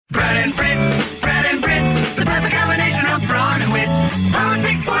and Brit. Brad and Brit, the perfect combination of brawn and wit.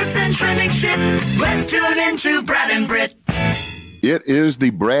 Politics, sports, and trending shit. Let's tune into Brad and Brit. It is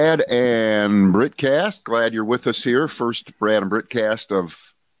the Brad and Brit cast. Glad you're with us here. First Brad and Brit cast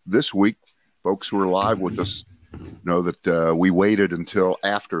of this week. Folks who are live with us know that we waited until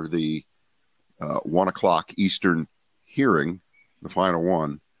after the 1 o'clock Eastern hearing, the final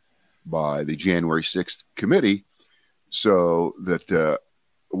one, by the January 6th committee, so that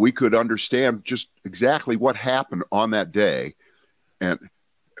we could understand just exactly what happened on that day. And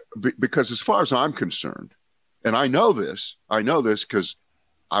because as far as I'm concerned, and I know this because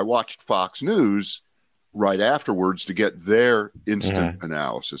I watched Fox News right afterwards to get their instant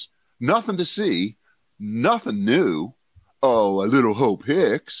analysis. Nothing to see, nothing new. Oh, a little Hope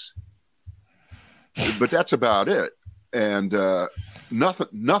Hicks. But that's about it. And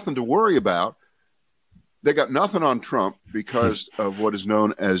nothing to worry about. They got nothing on Trump because of what is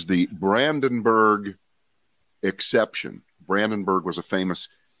known as the Brandenburg exception. Brandenburg was a famous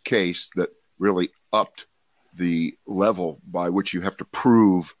case that really upped the level by which you have to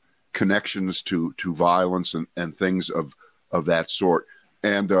prove connections to violence and things of that sort.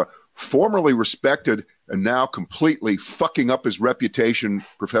 And formerly respected and now completely fucking up his reputation,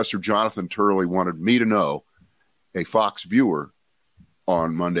 Professor Jonathan Turley wanted me to know, a Fox viewer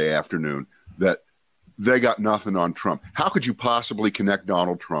on Monday afternoon, that they got nothing on Trump. How could you possibly connect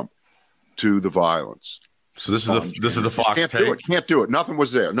Donald Trump to the violence? So this is the Fox take. Can't do it. Nothing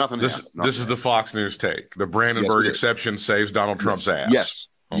was there. This is the Fox News take. The Brandenburg exception saves Donald Trump's ass. Yes.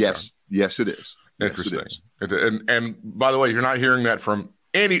 Okay. Yes, it is. Interesting. Yes, it is. And by the way, you're not hearing that from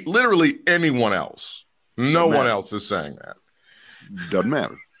literally anyone else. No one else is saying that. Doesn't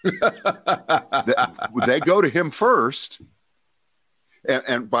matter. They go to him first.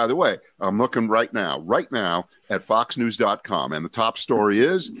 And by the way, I'm looking right now at foxnews.com. And the top story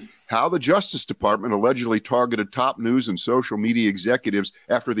is how the Justice Department allegedly targeted top news and social media executives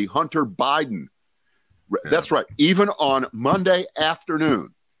after the Hunter Biden. Yeah. That's right. Even on Monday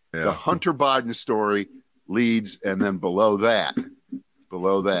afternoon, the Hunter Biden story leads. And then below that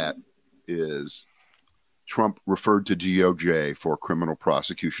is Trump referred to DOJ for criminal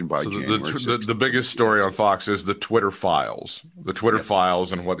prosecution by January 6th. The biggest story on Fox is the Twitter files. The Twitter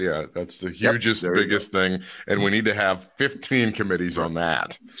files and that's the hugest, biggest thing. And we need to have 15 committees on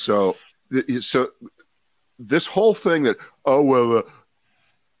that. So this whole thing that,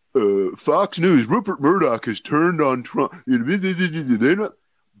 Fox News, Rupert Murdoch has turned on Trump. They're not,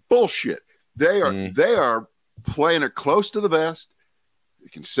 bullshit. They are playing it close to the vest. They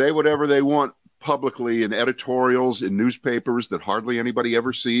can say whatever they want publicly in editorials in newspapers that hardly anybody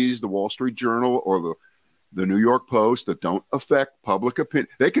ever sees, the Wall Street Journal or the New York Post, that don't affect public opinion.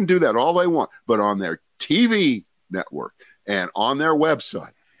 They can do that all they want, but on their TV network and on their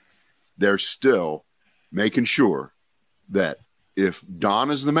website, they're still making sure that if Don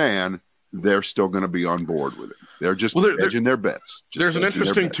is the man, they're still going to be on board with it. They're just hedging their bets. There's an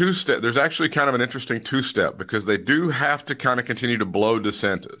interesting two-step. There's actually kind of an interesting two-step because they do have to kind of continue to blow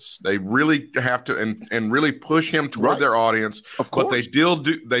DeSantis. They really have to and really push him toward their audience. Of course. But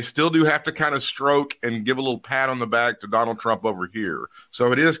they still do have to kind of stroke and give a little pat on the back to Donald Trump over here.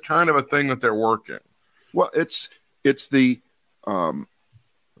 So it is kind of a thing that they're working. Well, it's the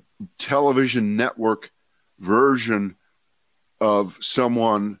television network version of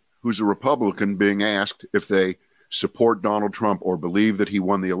someone who's a Republican being asked if they support Donald Trump or believe that he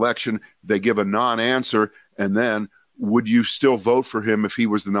won the election. They give a non-answer, and then, would you still vote for him if he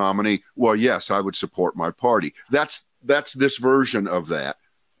was the nominee? Well, yes, I would support my party. That's this version of that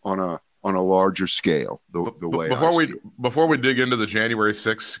on a larger scale. Before we dig into the January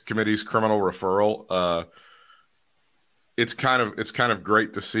 6th committee's criminal referral, it's kind of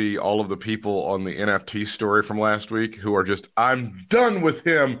great to see all of the people on the NFT story from last week who are just, I'm done with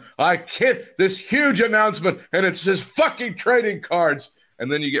him. I can't, this huge announcement, and it's his fucking trading cards.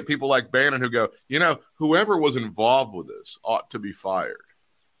 And then you get people like Bannon who go, whoever was involved with this ought to be fired.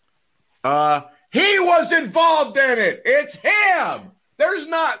 He was involved in it. It's him. There's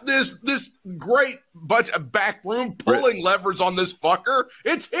not this great bunch of backroom pulling levers on this fucker.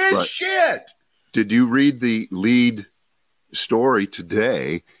 It's his shit. Did you read the lead story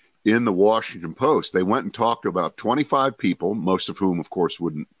today in the Washington Post? They went and talked to about 25 people, most of whom, of course,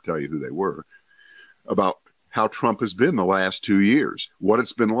 wouldn't tell you who they were, about how Trump has been the last 2 years, what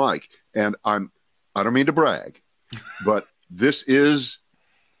it's been like. And I don't mean to brag, but this is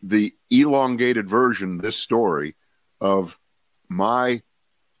the elongated version, this story, of my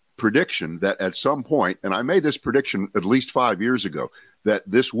prediction that at some point, and I made this prediction at least 5 years ago, that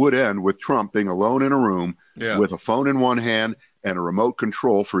this would end with Trump being alone in a room with a phone in one hand and a remote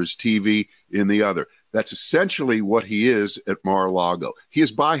control for his TV in the other. That's essentially what he is at Mar-a-Lago. He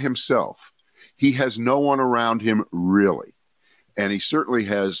is by himself. He has no one around him, really. And he certainly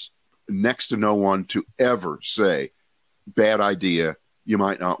has next to no one to ever say, bad idea, you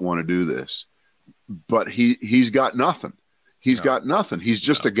might not want to do this. But he's got nothing. He's got nothing. He's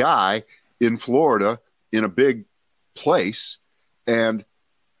just a guy in Florida in a big place. And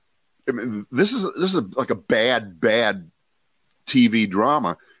I mean, this is like a bad TV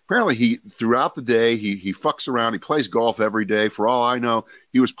drama. Apparently, throughout the day, he fucks around. He plays golf every day. For all I know,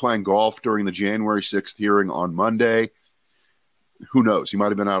 he was playing golf during the January 6th hearing on Monday. Who knows? He might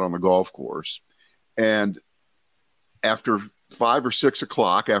have been out on the golf course. And after 5 or 6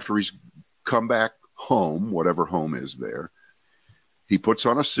 o'clock, after he's come back home, whatever home is there, he puts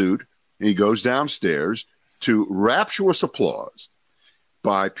on a suit and he goes downstairs to rapturous applause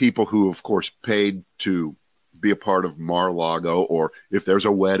by people who, of course, paid to be a part of Mar-a-Lago, or if there's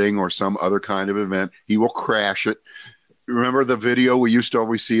a wedding or some other kind of event, he will crash it. Remember the video we used to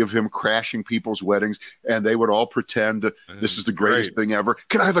always see of him crashing people's weddings, and they would all pretend this is the greatest thing ever.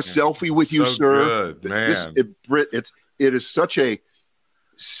 Can I have a selfie with you, sir? Good, man. It is such a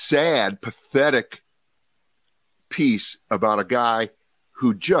sad, pathetic piece about a guy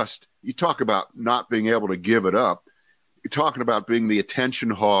who just, you talk about not being able to give it up. You're talking about being the attention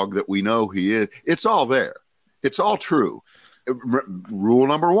hog that we know he is. It's all there. It's all true. Rule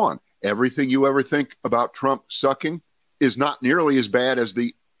number one, everything you ever think about Trump sucking is not nearly as bad as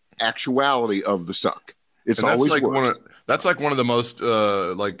the actuality of the suck. It's always like worse. That's like one of the most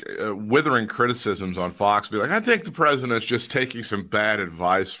withering criticisms on Fox. Be like, I think the president's just taking some bad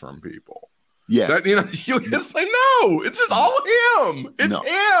advice from people. Yeah. It's like, no, it's just all him. It's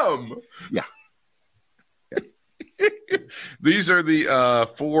him. Yeah. These are the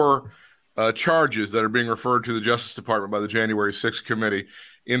 4 charges that are being referred to the Justice Department by the January 6th committee: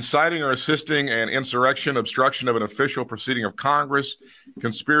 inciting or assisting an insurrection, obstruction of an official proceeding of Congress,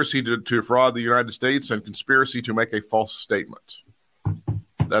 conspiracy to defraud the United States, and conspiracy to make a false statement.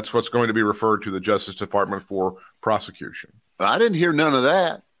 That's what's going to be referred to the Justice Department for prosecution. I didn't hear none of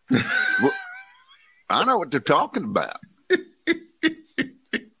that. Well, I know what they're talking about.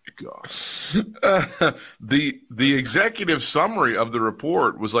 God. The executive summary of the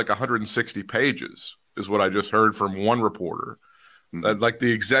report was like 160 pages, is what I just heard from one reporter. Like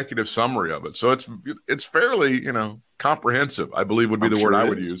the executive summary of it. So it's fairly, comprehensive, I believe would be the word I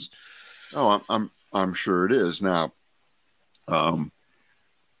would use. Oh, I'm sure it is. Now, they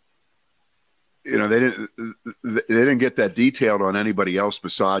didn't get that detailed on anybody else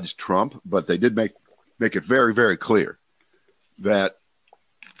besides Trump, but they did make it very, very clear that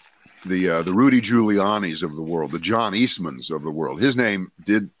the Rudy Giuliani's of the world, the John Eastmans of the world, his name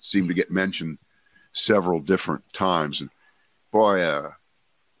did seem to get mentioned several different times. And boy,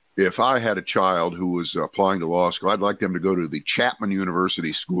 if I had a child who was applying to law school, I'd like them to go to the Chapman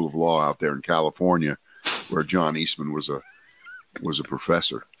University School of Law out there in California, where John Eastman was a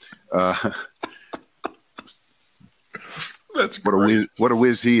professor. That's great. What a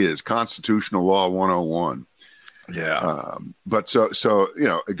whiz he is. Constitutional Law 101. Yeah. But so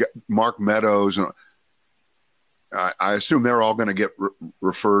Mark Meadows, and I assume they're all going to get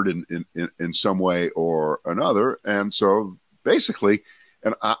referred in some way or another. And so basically,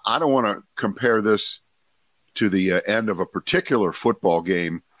 and I don't want to compare this to the end of a particular football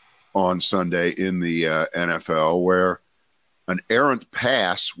game on Sunday in the NFL, where an errant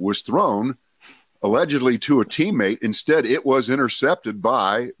pass was thrown allegedly to a teammate. Instead, it was intercepted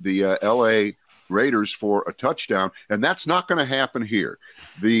by the LA Raiders for a touchdown, and that's not going to happen here.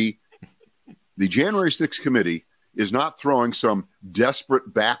 The January 6th committee is not throwing some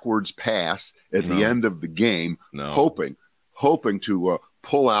desperate backwards pass at the end of the game, hoping to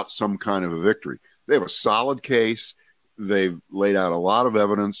pull out some kind of a victory. They have a solid case. They've laid out a lot of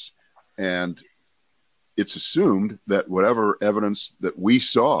evidence, and it's assumed that whatever evidence that we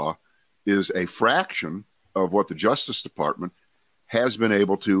saw is a fraction of what the Justice Department has been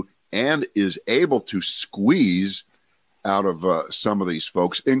able to and is able to squeeze out of some of these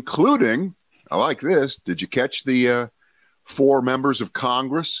folks, including, I like this, did you catch the 4 members of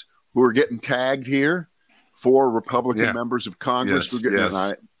Congress who are getting tagged here? 4 Republican members of Congress.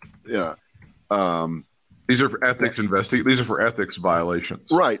 Yes. These are for ethics These are for ethics violations.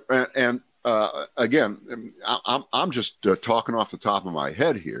 Right. And again, I'm just talking off the top of my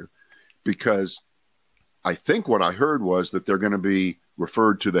head here, because I think what I heard was that they're going to be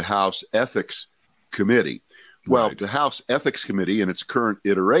referred to the House Ethics Committee. Well, Right. The House Ethics Committee in its current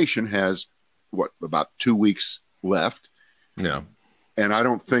iteration has, about 2 weeks left. Yeah. And I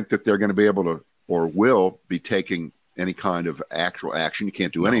don't think that they're going to be able to or will be taking any kind of actual action. You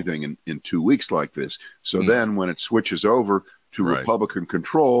can't do anything in 2 weeks like this. So then when it switches over to Republican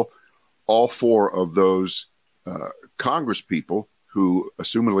control, all four of those Congress people who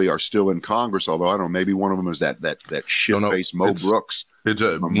assumedly are still in Congress, although I don't know, maybe one of them is that shit-faced Mo Brooks. It's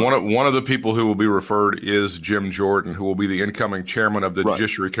one of the people who will be referred is Jim Jordan, who will be the incoming chairman of the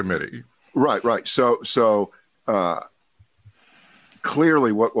Judiciary Committee. Right. So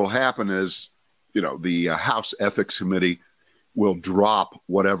clearly what will happen is, the House Ethics Committee will drop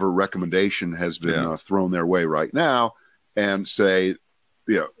whatever recommendation has been thrown their way right now and say,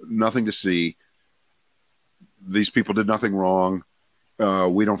 nothing to see. These people did nothing wrong.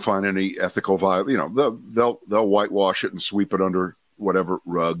 We don't find any ethical violation. They'll whitewash it and sweep it under whatever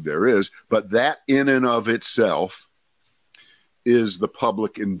rug there is. But that in and of itself is the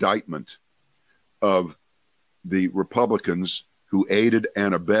public indictment of the Republicans who aided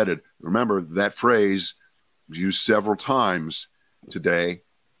and abetted. Remember, that phrase was used several times today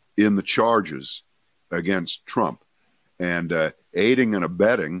in the charges against Trump. And aiding and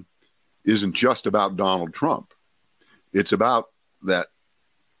abetting isn't just about Donald Trump. It's about that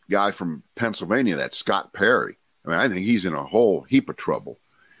guy from Pennsylvania, that Scott Perry. I mean, I think he's in a whole heap of trouble.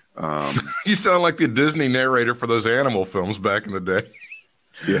 You sound like the Disney narrator for those animal films back in the day.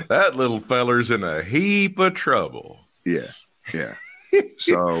 Yeah. That little feller's in a heap of trouble. Yeah.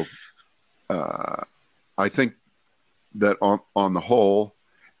 So I think that on the whole,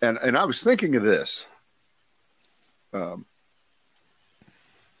 and I was thinking of this,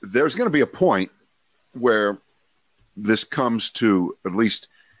 there's going to be a point where this comes to at least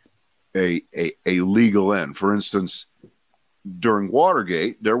a legal end. For instance, during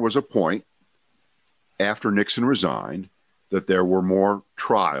Watergate, there was a point after Nixon resigned that there were more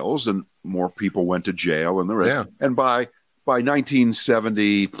trials and more people went to jail and the rest. Yeah. And by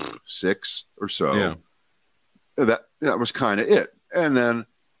 1976 or so, that was kind of it. And then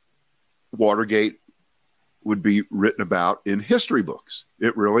Watergate would be written about in history books.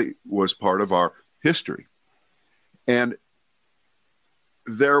 It really was part of our history. And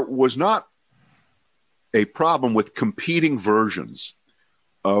there was not a problem with competing versions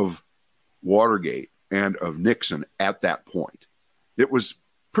of Watergate and of Nixon at that point. It was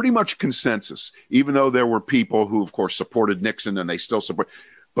pretty much consensus, even though there were people who, of course, supported Nixon and they still support.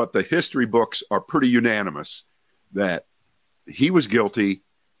 But the history books are pretty unanimous that he was guilty.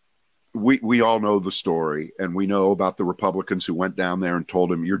 We all know the story, and we know about the Republicans who went down there and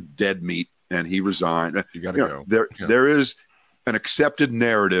told him, "You're dead meat," and he resigned. You got to go. There is an accepted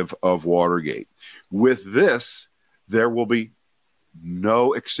narrative of Watergate. With this, there will be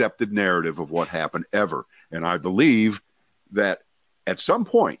no accepted narrative of what happened ever. And I believe that at some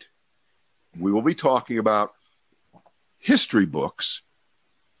point, we will be talking about history books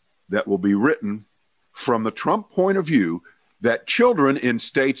that will be written from the Trump point of view, that children in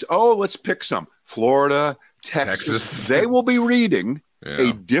states, let's pick some, Florida, Texas. They will be reading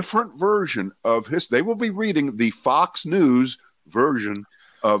a different version of history. They will be reading the Fox News version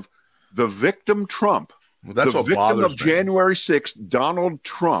of the victim Trump. Well, that's the what victim bothers of me. January 6th, Donald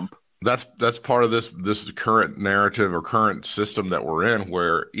Trump. That's part of this current narrative or current system that we're in,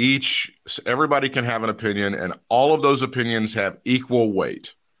 where everybody can have an opinion, and all of those opinions have equal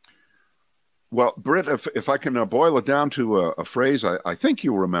weight. Well, Britt, if I can boil it down to a phrase, I think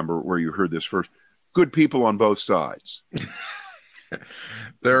you'll remember where you heard this first. Good people on both sides.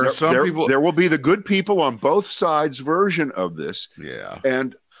 There will be the good people on both sides version of this. Yeah.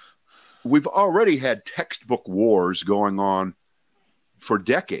 And we've already had textbook wars going on for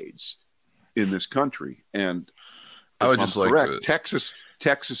decades in this country. And I would just like Texas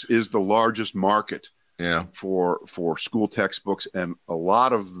is the largest market for school textbooks, and a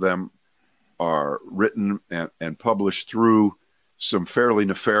lot of them are written and published through some fairly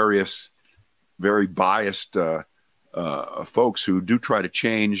nefarious, very biased folks who do try to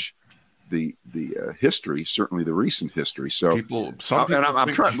change the history, certainly the recent history. So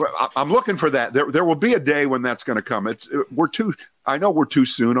I'm looking for that. There will be a day when that's going to come. I know we're too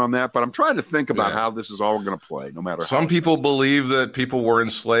soon on that, but I'm trying to think about how this is all going to play, no matter. Some people believe that people were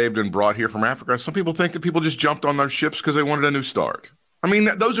enslaved and brought here from Africa. Some people think that people just jumped on their ships because they wanted a new start. I mean,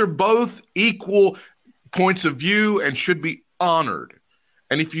 those are both equal points of view and should be honored.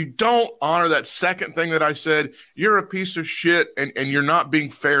 And if you don't honor that second thing that I said, you're a piece of shit and you're not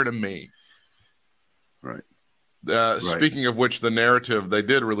being fair to me. Right. Speaking of which, the narrative they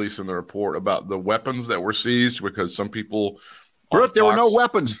did release in the report about the weapons that were seized, because some people. Brooke, there were no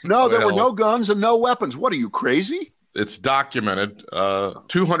weapons. No, there were no guns and no weapons. What, are you crazy? It's documented.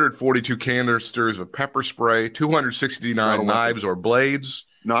 242 canisters of pepper spray, 269 knives or blades.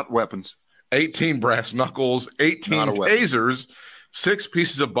 Not weapons. 18 brass knuckles, 18 Not a weapon. tasers, 6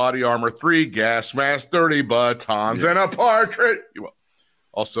 pieces of body armor, 3 gas masks, 30 batons, and a partridge.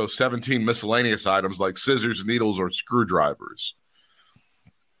 Also, 17 miscellaneous items like scissors, needles, or screwdrivers.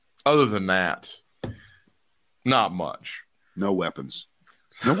 Other than that, not much. No weapons.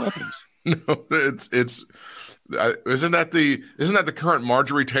 No weapons. No, it's isn't that the current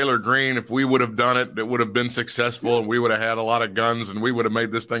Marjorie Taylor Greene? If we would have done it, it would have been successful, and we would have had a lot of guns, and we would have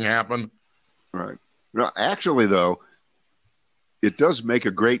made this thing happen. Right. No, actually, though, it does make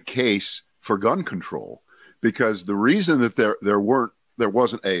a great case for gun control, because the reason that there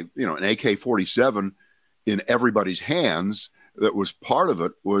wasn't an AK-47 in everybody's hands, that was part of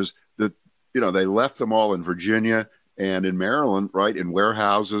it, was that they left them all in Virginia and in Maryland, right, in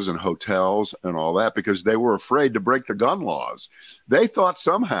warehouses and hotels and all that, because they were afraid to break the gun laws. They thought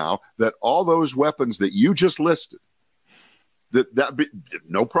somehow that all those weapons that you just listed, that be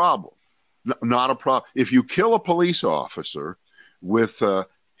no problem, not a problem. If you kill a police officer with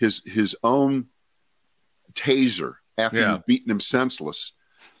his own taser after you've beaten him senseless,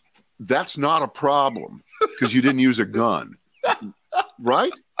 that's not a problem because you didn't use a gun,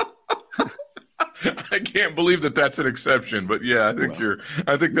 right? I can't believe that that's an exception, but yeah, I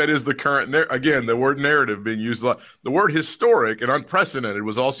think that is the current, again, the word narrative being used a lot. The word historic and unprecedented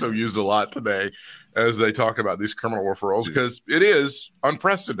was also used a lot today as they talk about these criminal referrals, because it is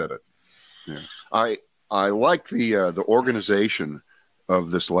unprecedented. Yeah. I like the organization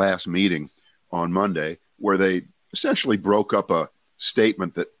of this last meeting on Monday, where they essentially broke up a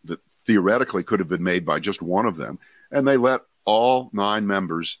statement that theoretically could have been made by just one of them, and they let all 9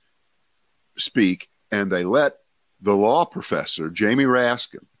 members speak, and they let the law professor Jamie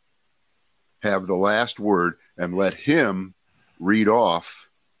Raskin have the last word and let him read off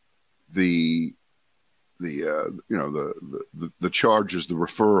the charges, the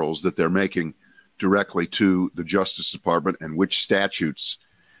referrals that they're making directly to the Justice Department, and which statutes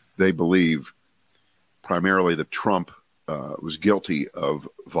they believe primarily that Trump was guilty of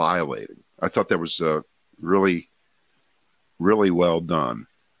violating. I thought that was really, really well done.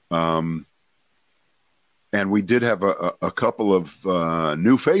 And we did have a couple of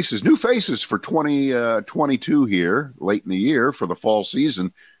new faces for 2022 here late in the year for the fall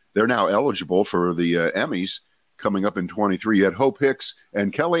season. They're now eligible for the Emmys coming up in 23. You had Hope Hicks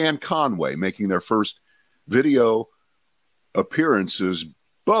and Kellyanne Conway making their first video appearances,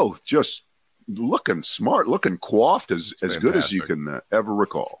 both just looking smart, looking coiffed as good as you can ever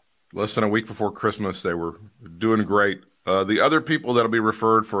recall. Less than a week before Christmas, they were doing great. The other people that'll be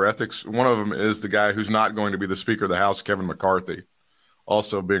referred for ethics, one of them is the guy who's not going to be the Speaker of the House, Kevin McCarthy,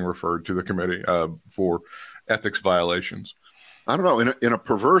 also being referred to the committee for ethics violations. I don't know. In a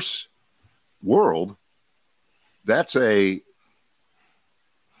perverse world, that's a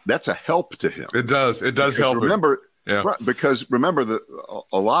help to him. It does help. Remember, because remember that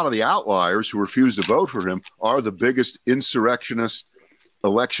a lot of the outliers who refuse to vote for him are the biggest insurrectionist,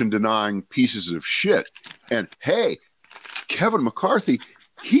 election-denying pieces of shit. And hey, Kevin McCarthy,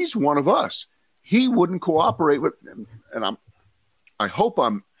 he's one of us. He wouldn't cooperate with, and I hope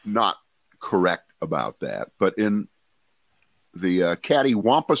I'm not correct about that, but in the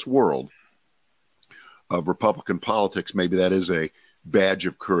cattywampus world of Republican politics, maybe that is a badge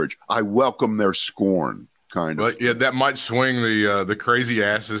of courage. I welcome their scorn, kind of. But yeah, that might swing the crazy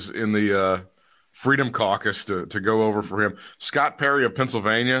asses in the Freedom Caucus to go over for him. Scott Perry of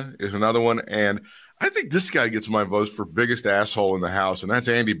Pennsylvania is another one, and I think this guy gets my votes for biggest asshole in the House, and that's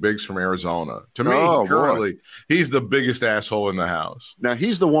Andy Biggs from Arizona. To me, currently, he's the biggest asshole in the House. Now,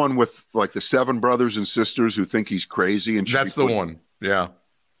 he's the one with like the 7 brothers and sisters who think he's crazy. And that's the one. Yeah,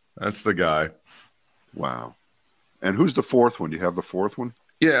 that's the guy. Wow. And who's the 4th one? Do you have the 4th one?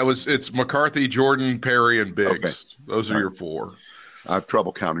 Yeah, it's McCarthy, Jordan, Perry, and Biggs. Okay. Those are your 4. I have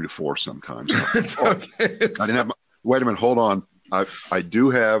trouble counting to 4 sometimes. It's okay. I didn't have wait a minute. Hold on. I do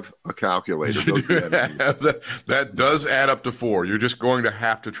have a calculator. That does add up to 4. You're just going to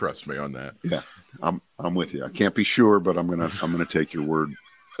have to trust me on that. Yeah, I'm with you. I can't be sure, but I'm gonna take your word.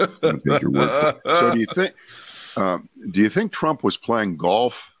 Take your word. So do you think Trump was playing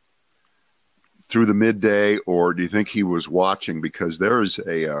golf through the midday, or do you think he was watching? Because there is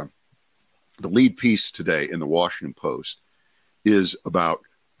the lead piece today in the Washington Post is about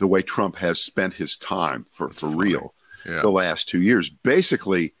the way Trump has spent his time for real. Yeah. The last 2 years,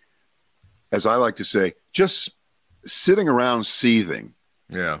 basically, as I like to say, just sitting around seething.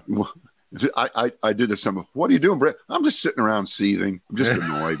 Yeah, I did this. What are you doing, Brett? I'm just sitting around seething. I'm just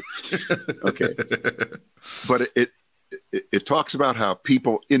annoyed. Okay, but it talks about how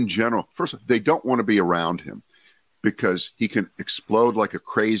people in general, first, they don't want to be around him because he can explode like a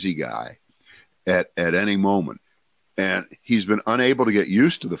crazy guy, at any moment. And he's been unable to get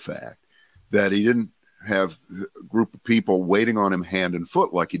used to the fact that he didn't have a group of people waiting on him hand and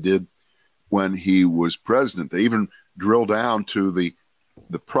foot like he did when he was president. They even drill down to the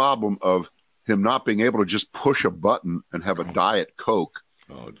problem of him not being able to just push a button and have a Diet Coke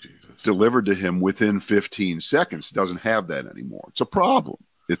delivered to him within 15 seconds. Doesn't have that anymore. It's a problem.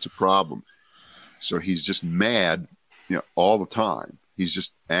 It's a problem. So he's just mad, all the time. He's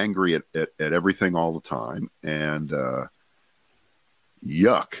just angry at everything all the time. And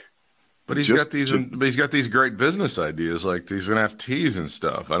yuck. But he's got these great business ideas like these NFTs and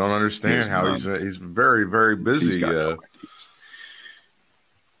stuff. I don't understand how he's very, very busy.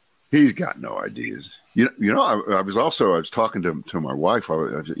 He's got no ideas. I was talking to my wife.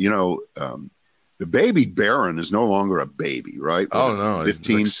 The baby Barron is no longer a baby, right? Oh no,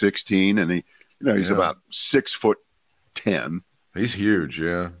 15, 16, and he's about 6'10". He's huge,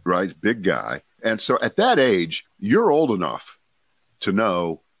 yeah. Right, big guy. And so at that age, you're old enough to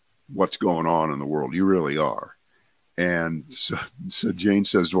know what's going on in the world. You really are. And so Jane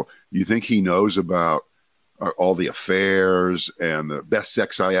says, well, you think he knows about all the affairs and the best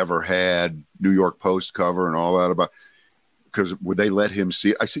sex I ever had, New York Post cover and all that about, because would they let him see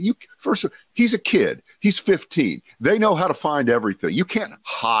it? I said, he's a kid. He's 15. They know how to find everything. You can't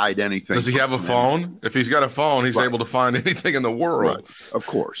hide anything. Does he have a phone? If he's got a phone, he's able to find anything in the world. Right. Of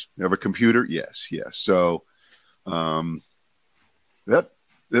course. You have a computer? Yes. So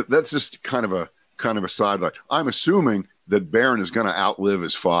that's just kind of a sidelight. I'm assuming that Barron is going to outlive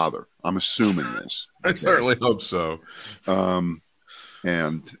his father. I'm assuming this. I certainly hope so. And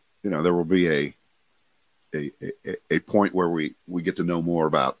there will be a point where we get to know more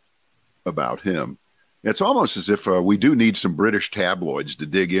about him. It's almost as if we do need some British tabloids to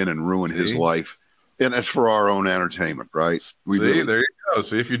dig in and ruin his life, and it's for our own entertainment, right? There you go.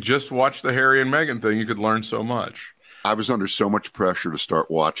 See, if you just watch the Harry and Meghan thing, you could learn so much. I was under so much pressure to start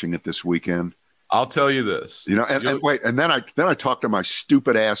watching it this weekend. I'll tell you this, and then I talked to my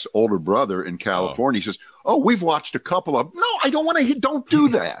stupid ass older brother in California. He says, "Oh, we've watched a couple of." No, I don't want to. Don't do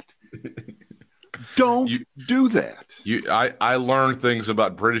that. Don't do that. I learned things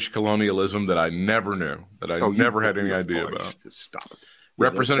about British colonialism that I never knew, that I never had any idea about. Stop it.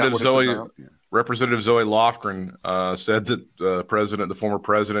 Representative Zoe Lofgren said that the former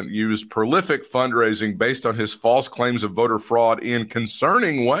president used prolific fundraising based on his false claims of voter fraud in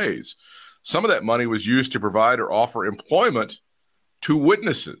concerning ways. Some of that money was used to provide or offer employment to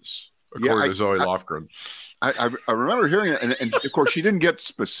witnesses, according to Zoe Lofgren. I remember hearing it, and of course she didn't get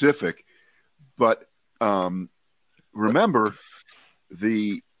specific. But remember,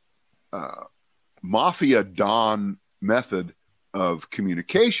 the mafia Don method of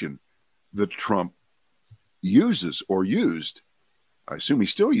communication that Trump uses or used, I assume he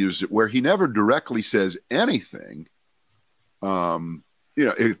still uses it, where he never directly says anything.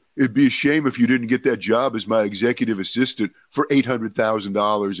 It'd be a shame if you didn't get that job as my executive assistant for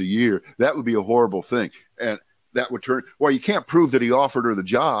 $800,000 a year. That would be a horrible thing. And that would turn, well, you can't prove that he offered her the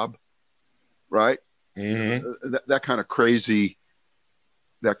job. Right. Mm-hmm. That kind of crazy.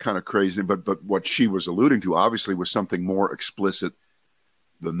 But what she was alluding to obviously was something more explicit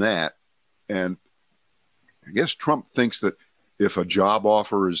than that. And I guess Trump thinks that if a job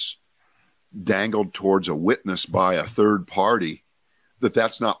offer is dangled towards a witness by a third party,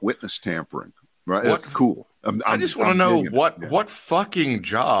 that's not witness tampering. Right. That's cool. I just want to know what fucking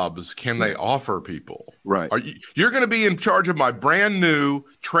jobs can they offer people? Right. You're going to be in charge of my brand new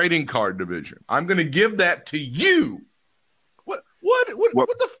trading card division. I'm going to give that to you. What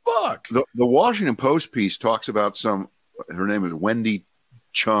the fuck? The Washington Post piece talks about her name is Wendy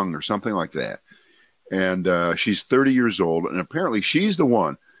Chung or something like that. And she's 30 years old. And apparently she's the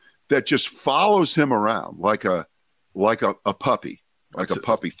one that just follows him around like a puppy. Like a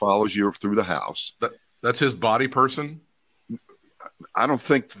puppy follows you through the house. That's his body person? I don't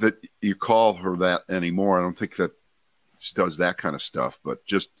think that you call her that anymore. I don't think that she does that kind of stuff. But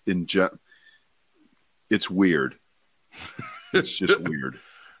just it's weird. It's just weird.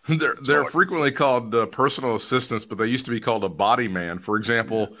 They're frequently called personal assistants, but they used to be called a body man. For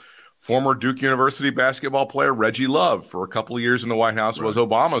example, former Duke University basketball player Reggie Love, for a couple of years in the White House, was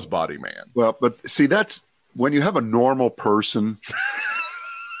Obama's body man. Well, but see, that's when you have a normal person.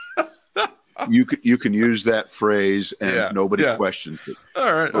 You can use that phrase and nobody questions it.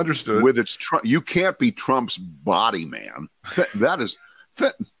 All right, understood. With its you can't be Trump's body man. That is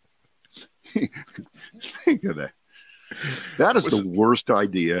think of that. That is the worst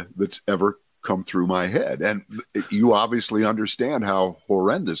idea that's ever come through my head, and you obviously understand how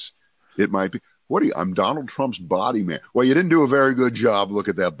horrendous it might be. I'm Donald Trump's body man. Well, you didn't do a very good job. Look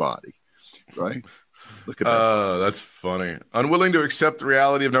at that body. right? Look at that. That's funny. Unwilling to accept the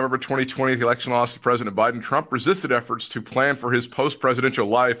reality of November 2020, the election loss to President Biden, Trump resisted efforts to plan for his post-presidential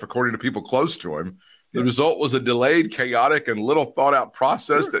life, according to people close to him. The result was a delayed, chaotic, and little thought-out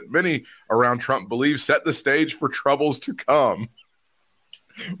process that many around Trump believe set the stage for troubles to come.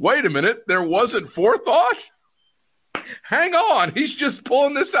 Wait a minute, there wasn't forethought? Hang on, he's just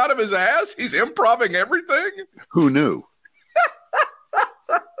pulling this out of his ass? He's improvising everything? Who knew?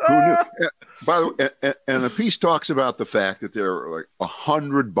 Who knew? By the way, and the piece talks about the fact that there are like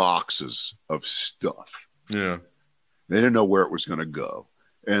 100 boxes of stuff. Yeah. They didn't know where it was going to go.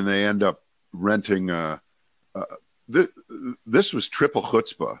 And they end up renting. This was triple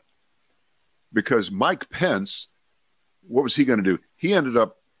chutzpah because Mike Pence, what was he going to do? He ended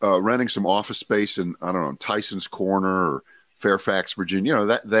up renting some office space in, I don't know, Tyson's Corner or Fairfax, Virginia,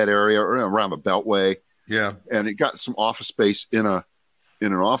 that area or around the Beltway. Yeah. And he got some office space in an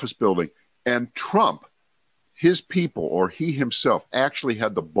office building. And Trump, his people, or he himself, actually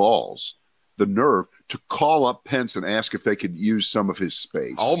had the balls, the nerve to call up Pence and ask if they could use some of his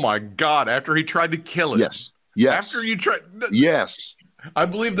space. Oh, my God. After he tried to kill him. Yes. After you tried. Yes. I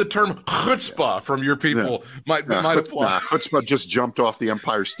believe the term chutzpah from your people might apply. Chutzpah just jumped off the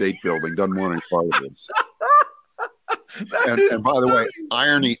Empire State Building, done one in part of this. And by the way,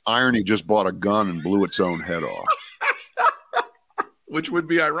 irony just bought a gun and blew its own head off. Which would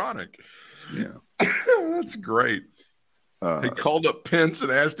be ironic. Yeah. That's great. He called up Pence and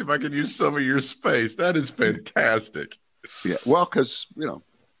asked if I could use some of your space. That is fantastic. Yeah. Well, because,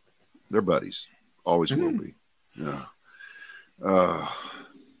 they're buddies. Always will be. Yeah.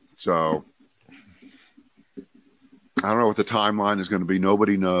 So I don't know what the timeline is going to be.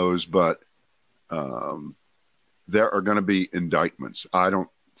 Nobody knows, but there are going to be indictments. I don't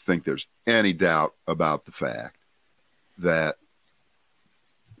think there's any doubt about the fact that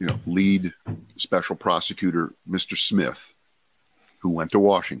lead special prosecutor Mr. Smith, who went to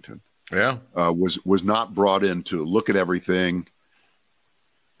Washington, was not brought in to look at everything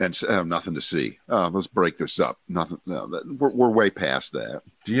and say, nothing to see. Let's break this up. Nothing. No, we're way past that.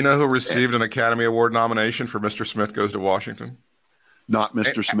 Do you know who received an Academy Award nomination for Mr. Smith Goes to Washington? Not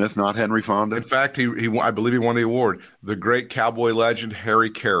Mr. Smith, not Henry Fonda. In fact, I believe he won the award. The great cowboy legend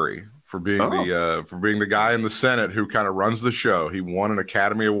Harry Carey. For being the guy in the Senate who kind of runs the show. He won an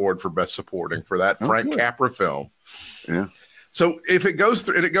Academy Award for Best Supporting for that Frank Capra film. Yeah. So if it goes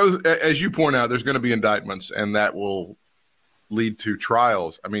through, and it goes, as you point out, there's going to be indictments, and that will lead to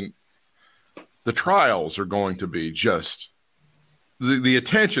trials. I mean, the trials are going to be just the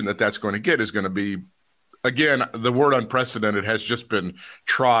attention that's going to get is going to be, again, the word unprecedented has just been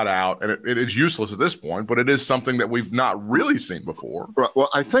trot out, and it is useless at this point, but it is something that we've not really seen before. Right. Well,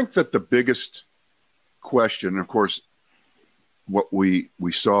 I think that the biggest question, of course, what we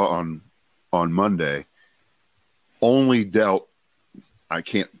saw on Monday only dealt, I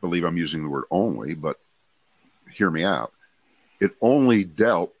can't believe I'm using the word only, but hear me out. It only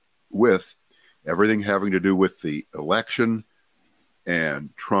dealt with everything having to do with the election and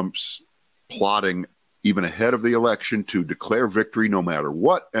Trump's plotting even ahead of the election to declare victory no matter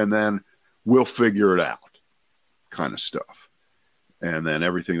what, and then we'll figure it out kind of stuff. And then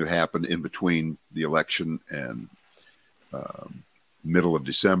everything that happened in between the election and middle of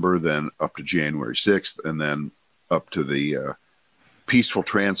December, then up to January 6th, and then up to the peaceful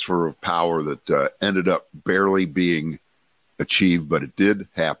transfer of power that ended up barely being achieved, but it did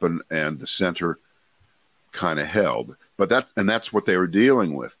happen, and the center kind of held. But that's what they were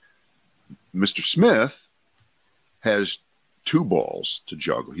dealing with. Mr. Smith has two balls to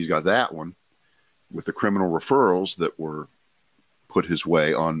juggle. He's got that one with the criminal referrals that were put his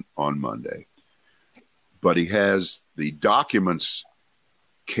way on Monday. But he has the documents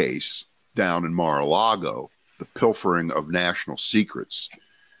case down in Mar-a-Lago, the pilfering of national secrets,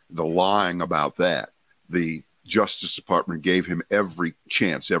 the lying about that. The Justice Department gave him every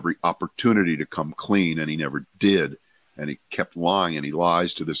chance, every opportunity to come clean, and he never did. And he kept lying, and he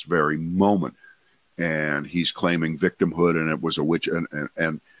lies to this very moment. And he's claiming victimhood, and it was a witch.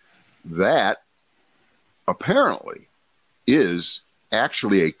 And that apparently is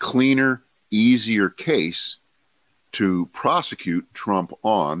actually a cleaner, easier case to prosecute Trump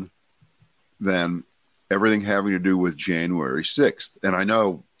on than everything having to do with January 6th. And I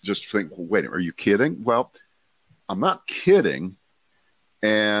know, just think, well, wait, are you kidding? Well, I'm not kidding.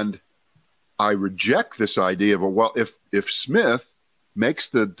 And I reject this idea of, well, if Smith makes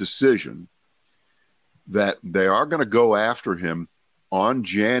the decision that they are going to go after him on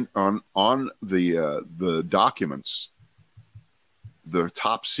the documents, the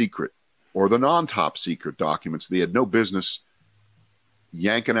top secret or the non-top secret documents they had no business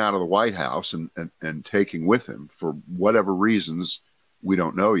yanking out of the White House and taking with him for whatever reasons we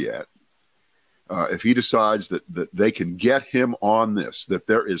don't know yet. If he decides that they can get him on this, that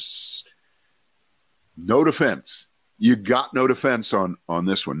there is no defense, you got no defense on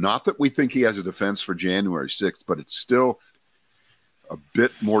this one. Not that we think he has a defense for January 6th, but it's still a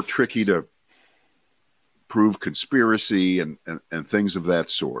bit more tricky to prove conspiracy and things of that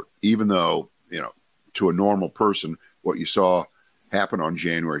sort, even though, to a normal person, what you saw happen on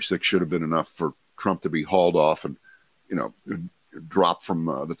January 6th should have been enough for Trump to be hauled off and, dropped from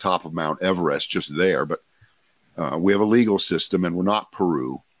the top of Mount Everest just there. But we have a legal system, and we're not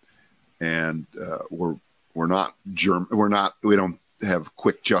Peru, and we're not German. We don't have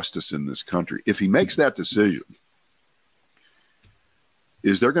quick justice in this country. If he makes that decision,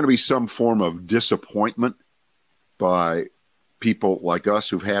 is there going to be some form of disappointment by people like us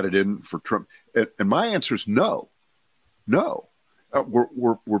who've had it in for Trump? And my answer is no.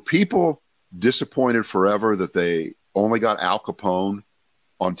 Were people disappointed forever that they only got Al Capone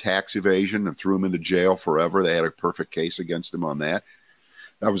on tax evasion and threw him into jail forever? They had a perfect case against him on that.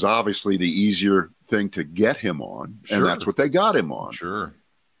 That was obviously the easier thing to get him on, Sure. and that's what they got him on. Sure.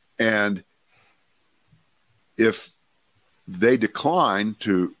 And if they decline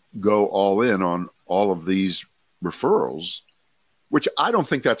to go all in on all of these referrals, which I don't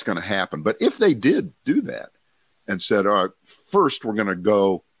think that's going to happen, but if they did do that and said, all right, first we're going to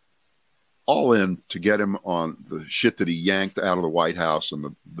go all in to get him on the shit that he yanked out of the White House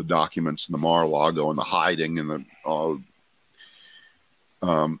and the documents and the Mar-a-Lago and the hiding and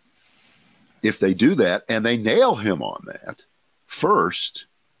if they do that and they nail him on that first,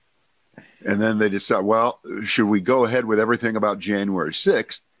 and then they decide, well, should we go ahead with everything about January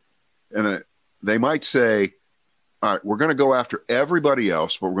 6th? And they might say, all right, we're going to go after everybody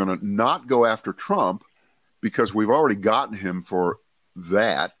else, but we're going to not go after Trump because we've already gotten him for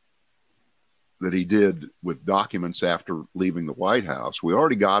that he did with documents after leaving the White House. We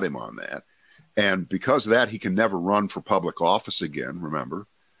already got him on that. And because of that, he can never run for public office again, remember?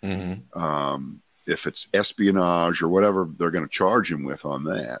 Mm-hmm. If it's espionage or whatever they're going to charge him with on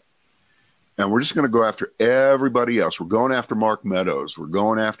that. And we're just going to go after everybody else. We're going after Mark Meadows. We're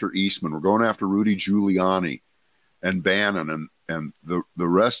going after Eastman. We're going after Rudy Giuliani and Bannon and the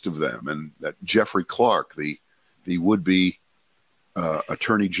rest of them. And that Jeffrey Clark, the would-be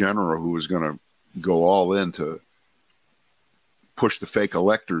attorney general who was going to go all in to push the fake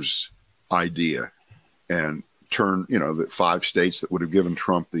electors idea and turn, the 5 states that would have given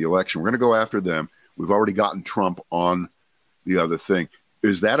Trump the election. We're going to go after them. We've already gotten Trump on the other thing.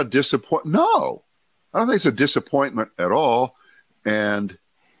 Is that a disappointment? No, I don't think it's a disappointment at all. And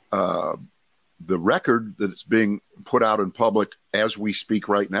the record that's being put out in public as we speak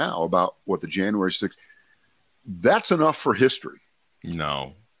right now about what the January 6th, that's enough for history.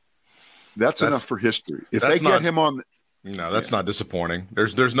 No. That's enough for history. If they get him on... No, that's not disappointing.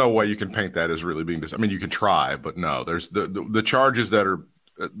 There's no way you can paint that as really being I mean, you can try, but no. There's the charges that are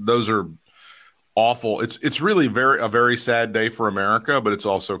those are awful. It's really a very sad day for America, but it's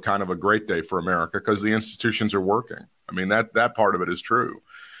also kind of a great day for America because the institutions are working. I mean, that part of it is true.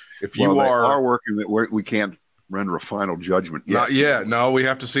 If you are working, that we can't render a final judgment yet. Not yet. No, we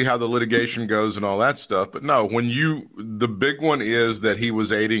have to see how the litigation goes and all that stuff. But no, the big one is that he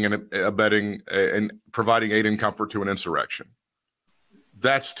was aiding and abetting and providing aid and comfort to an insurrection.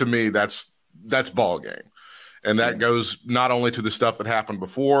 That's, to me, that's ball game. And that goes not only to the stuff that happened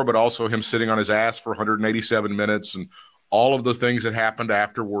before, but also him sitting on his ass for 187 minutes and all of the things that happened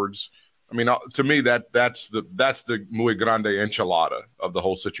afterwards. I mean, to me, that's the muy grande enchilada of the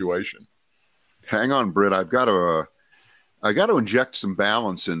whole situation. Hang on, Britt. I got to inject some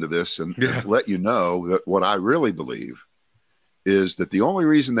balance into this and let you know that what I really believe is that the only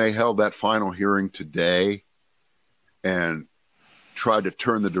reason they held that final hearing today and tried to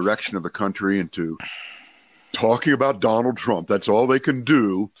turn the direction of the country into talking about Donald Trump, that's all they can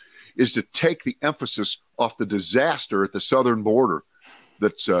do, is to take the emphasis off the disaster at the southern border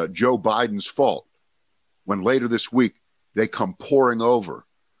that's Joe Biden's fault, when later this week they come pouring over.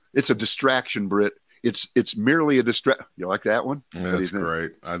 It's a distraction, Britt. It's merely a distraction. You like that one? Yeah, that's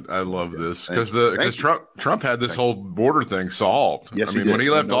great. I love this because Trump had this whole border thing solved. Yes, I mean, when he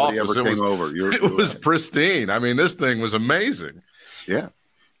left office, it was right. pristine. I mean, this thing was amazing. Yeah.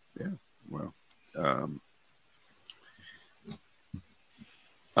 Well,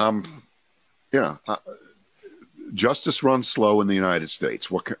 justice runs slow in the United States.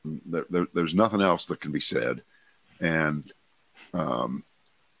 There's nothing else that can be said, and I'm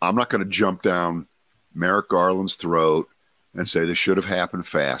not going to jump down Merrick Garland's throat and say this should have happened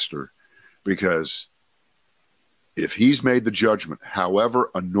faster, because if he's made the judgment,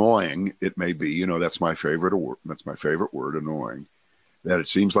 however annoying it may be, that's my favorite word. That's my favorite word, annoying. That it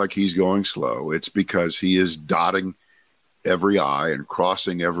seems like he's going slow. It's because he is dotting every I and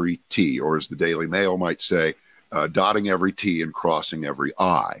crossing every T, or as the Daily Mail might say, dotting every T and crossing every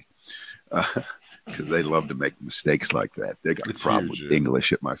I. Because they love to make mistakes like that. They got a problem with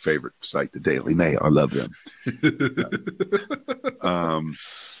English at my favorite site, the Daily Mail. I love them.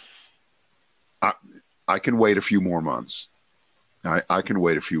 I can wait a few more months. I can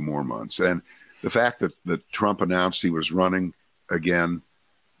wait a few more months. And the fact that Trump announced he was running again,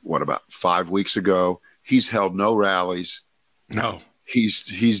 about 5 weeks ago, he's held no rallies. No.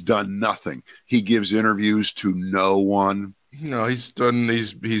 He's done nothing. He gives interviews to no one. No, he's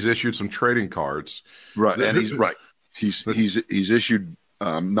issued some trading cards. Right. And he's issued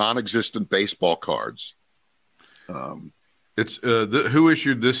non-existent baseball cards. It's who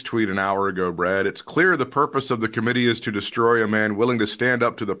issued this tweet an hour ago, Brad? It's clear the purpose of the committee is to destroy a man willing to stand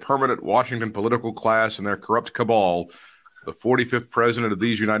up to the permanent Washington political class and their corrupt cabal, the 45th president of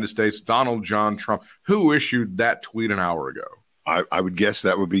these United States, Donald John Trump. Who issued that tweet an hour ago? I would guess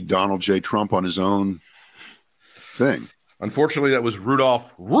that would be Donald J. Trump on his own thing. Unfortunately, that was Rudy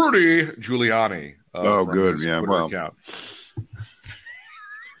Giuliani. Oh, good. Yeah, Twitter account.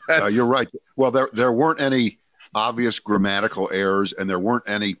 You're right. Well, there weren't any obvious grammatical errors, and there weren't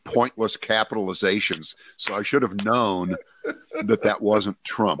any pointless capitalizations. So I should have known that wasn't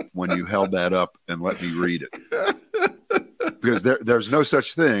Trump when you held that up and let me read it. Because there's no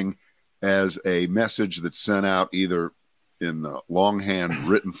such thing as a message that's sent out either in longhand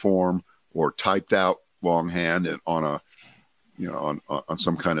written form or typed out longhand and on a on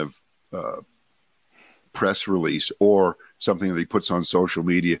some kind of press release or something that he puts on social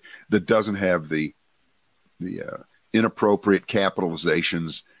media that doesn't have the inappropriate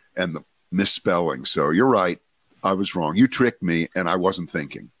capitalizations and the misspelling. So you're right. I was wrong. You tricked me, and I wasn't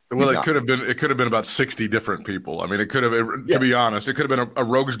thinking. Well, it could have been about 60 different people. I mean, it could have, to be honest, it could have been a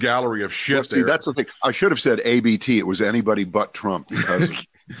rogues gallery of shit. Well, see, that's the thing. I should have said ABT. It was anybody but Trump because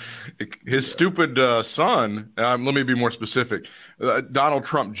his stupid son. Let me be more specific. Donald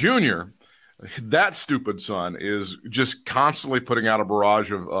Trump Jr. That stupid son is just constantly putting out a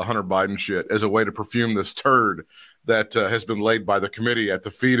barrage of Hunter Biden shit as a way to perfume this turd that has been laid by the committee at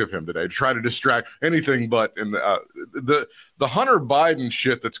the feet of him today to try to distract anything but. And the Hunter Biden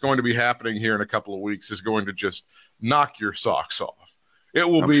shit that's going to be happening here in a couple of weeks is going to just knock your socks off. It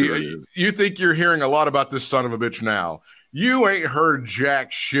will be. Sure you think you're hearing a lot about this son of a bitch now. You ain't heard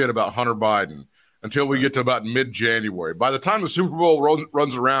jack shit about Hunter Biden until we get to about mid-January. By the time the Super Bowl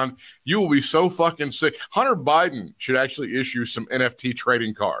runs around, you will be so fucking sick. Hunter Biden should actually issue some NFT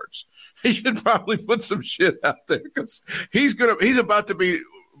trading cards. He should probably put some shit out there because he's about to be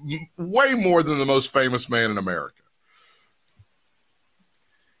way more than the most famous man in America.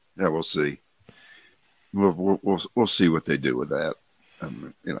 Yeah, we'll see. We'll see what they do with that.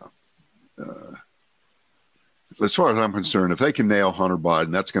 As far as I'm concerned, if they can nail Hunter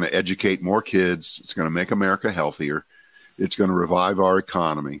Biden, that's going to educate more kids. It's going to make America healthier. It's going to revive our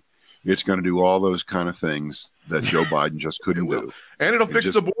economy. It's going to do all those kind of things that Joe Biden just couldn't do. And it'll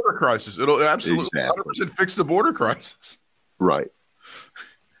fix the border crisis. It'll absolutely 100% fix the border crisis. Right.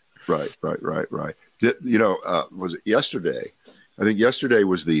 Was it yesterday? I think yesterday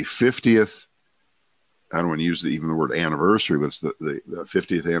was the 50th. I don't want to use even the word anniversary, but it's the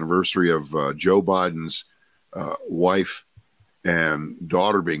 50th anniversary of Joe Biden's wife and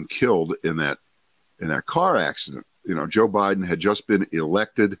daughter being killed in that car accident. Joe Biden had just been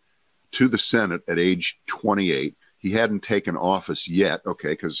elected to the Senate at age 28. He hadn't taken office yet.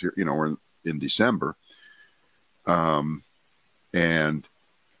 Okay. Cause we're in December. And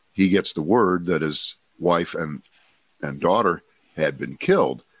he gets the word that his wife and daughter had been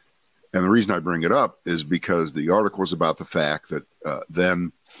killed. And the reason I bring it up is because the article was about the fact that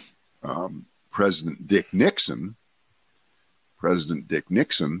then President Dick Nixon, because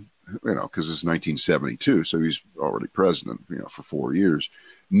it's 1972, so he's already president, for 4 years.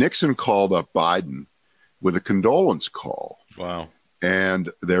 Nixon called up Biden with a condolence call. Wow.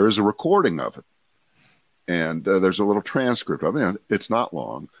 And there is a recording of it. And there's a little transcript of it. It's not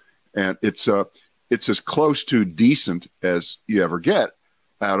long. And it's as close to decent as you ever get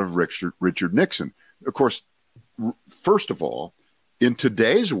out of Richard Nixon. Of course, first of all, in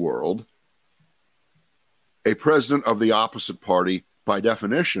today's world, a president of the opposite party, by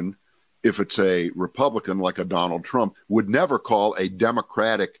definition, if it's a Republican like a Donald Trump, would never call a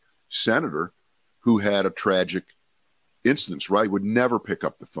Democratic senator who had a tragic instance, right? Would never pick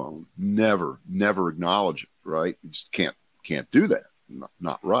up the phone, never acknowledge it, right? You just can't do that.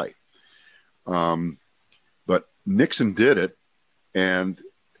 Not right. But Nixon did it, and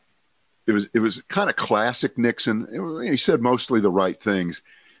it was kind of classic Nixon. He said mostly the right things,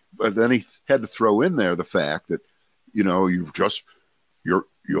 but then he had to throw in there the fact that, you'll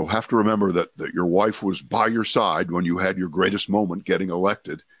have to remember that your wife was by your side when you had your greatest moment getting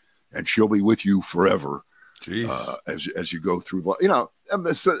elected, and she'll be with you forever. As you go through, it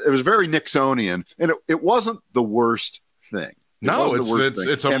was very Nixonian, and it wasn't the worst thing.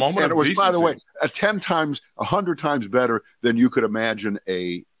 It's a moment of decency. By the way, 100 times better than you could imagine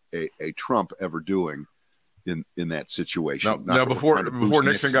a Trump ever doing in that situation. Now before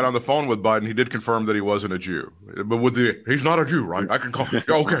Nixon got on the phone with Biden, he did confirm that he wasn't a Jew. But he's not a Jew, right? I can call.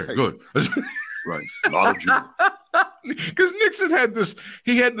 Okay, good. Right, not a Jew. Because Nixon had this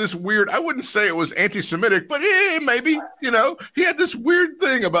weird, I wouldn't say it was anti-Semitic, but maybe, he had this weird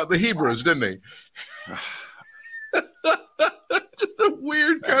thing about the Hebrews, didn't he? Just a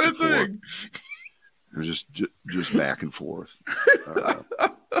weird kind of thing. It was just back and forth.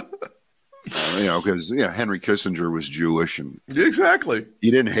 Because Henry Kissinger was Jewish, and exactly, he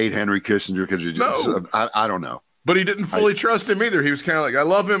didn't hate Henry Kissinger because I don't know. But he didn't fully trust him either. He was kind of like, I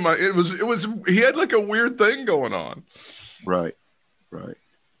love him. He had like a weird thing going on. Right.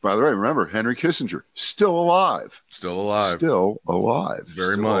 By the way, remember, Henry Kissinger, still alive.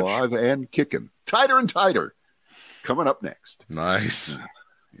 Very much. Alive and kicking. Tighter and tighter. Coming up next. Nice.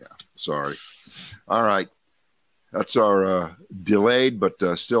 Yeah, sorry. All right. That's our delayed but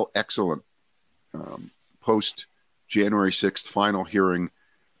still excellent post-January 6th final hearing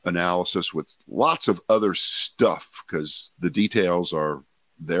analysis with lots of other stuff, because the details are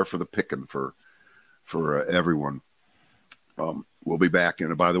there for the picking for everyone. We'll be back.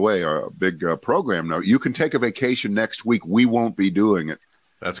 And by the way, our big program now, you can take a vacation next week. We won't be doing it.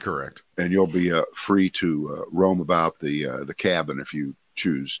 That's correct. And you'll be free to roam about the cabin if you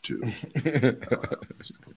choose to.